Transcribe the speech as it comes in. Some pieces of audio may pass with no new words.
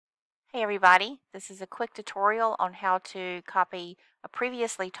Hey everybody, this is a quick tutorial on how to copy a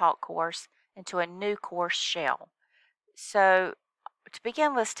previously taught course into a new course shell. So to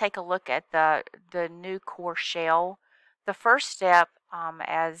begin, let's take a look at the new course shell. The first step,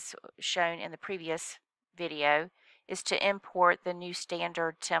 as shown in the previous video, is to import the new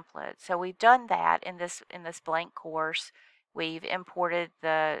standard template. So we've done that in this blank course. We've imported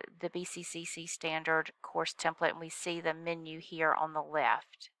the BCCC standard course template, and we see the menu here on the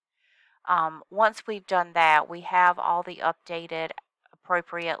left. Once we've done that, we have all the updated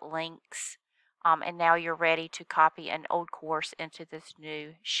appropriate links, and now you're ready to copy an old course into this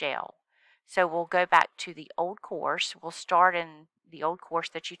new shell. So we'll go back to the old course. We'll start in the old course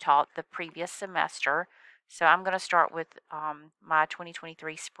that you taught the previous semester. So I'm going to start with my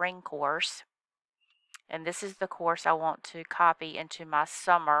 2023 spring course. And this is the course I want to copy into my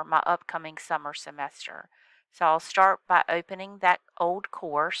upcoming summer semester. So I'll start by opening that old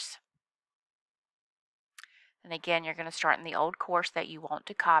course. And again, you're going to start in the old course that you want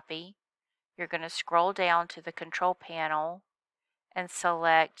to copy. You're going to scroll down to the control panel and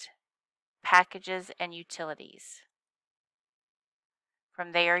select Packages and Utilities.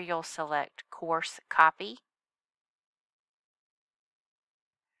 From there, you'll select Course Copy.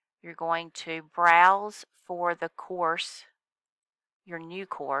 You're going to browse for the course, your new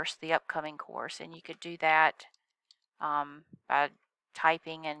course, the upcoming course, and you could do that by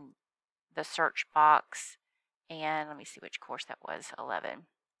typing in the search box. And let me see which course that was, 11.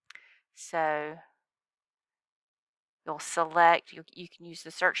 So you'll select, you can use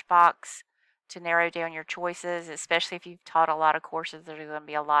the search box to narrow down your choices, especially if you've taught a lot of courses. There's going to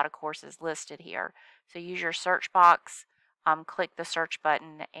be a lot of courses listed here. So use your search box, click the search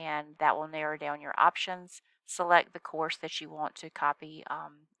button, and that will narrow down your options. Select the course that you want to copy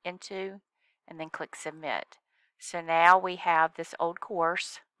into, and then click Submit. So now we have this old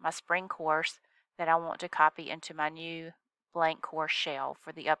course, my spring course, that I want to copy into my new blank course shell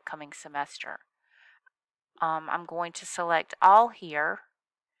for the upcoming semester. I'm going to select all here,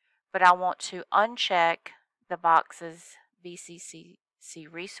 but I want to uncheck the boxes BCCC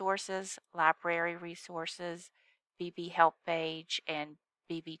resources, library resources, BB help page, and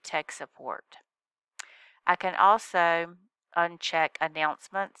BB tech support. I can also uncheck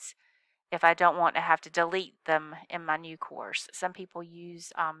announcements if I don't want to have to delete them in my new course. Some people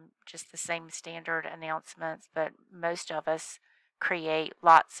use just the same standard announcements, but most of us create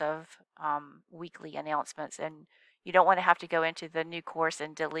lots of weekly announcements, and you don't want to have to go into the new course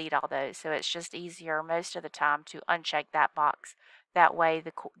and delete all those. So it's just easier most of the time to uncheck that box. That way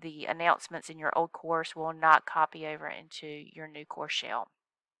the announcements in your old course will not copy over into your new course shell.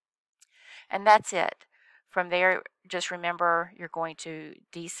 And that's it. From there, just remember you're going to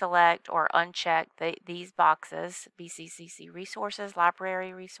deselect or uncheck these boxes: BCCC resources,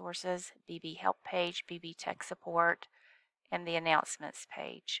 library resources, BB help page, BB tech support, and the announcements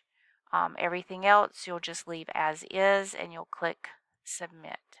page. Everything else you'll just leave as is, and you'll click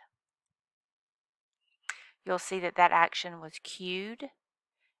Submit. You'll see that that action was queued,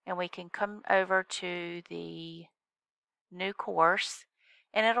 and we can come over to the new course,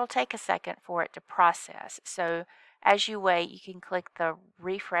 and it'll take a second for it to process. So as you wait, you can click the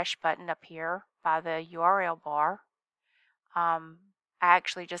refresh button up here by the URL bar. I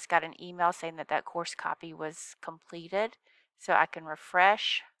actually just got an email saying that that course copy was completed, so I can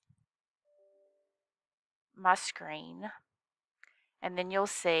refresh my screen, and then you'll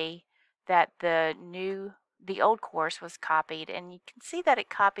see that the old course was copied, and you can see that it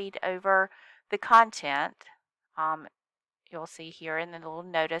copied over the content. You'll see here in the little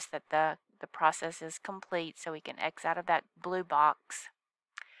notice that the process is complete, so we can X out of that blue box.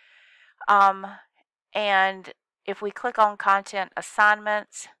 And if we click on Content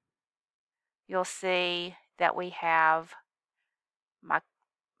Assignments, you'll see that we have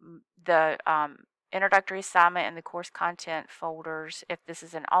the introductory assignment and the course content folders, if this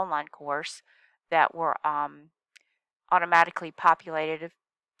is an online course, that were automatically populated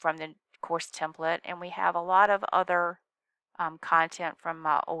from the course template. And we have a lot of other content from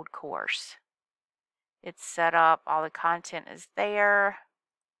my old course. It's set up, all the content is there,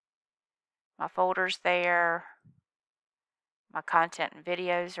 my folder's there, my content and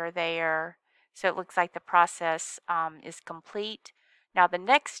videos are there. So it looks like the process is complete. Now the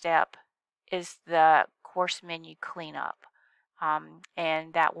next step is the course menu cleanup,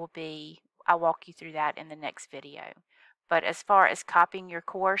 and that will be, I'll walk you through that in the next video. But as far as copying your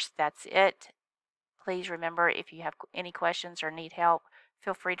course, that's it. Please remember, if you have any questions or need help,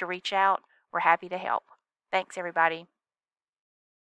 feel free to reach out. We're happy to help. Thanks, everybody.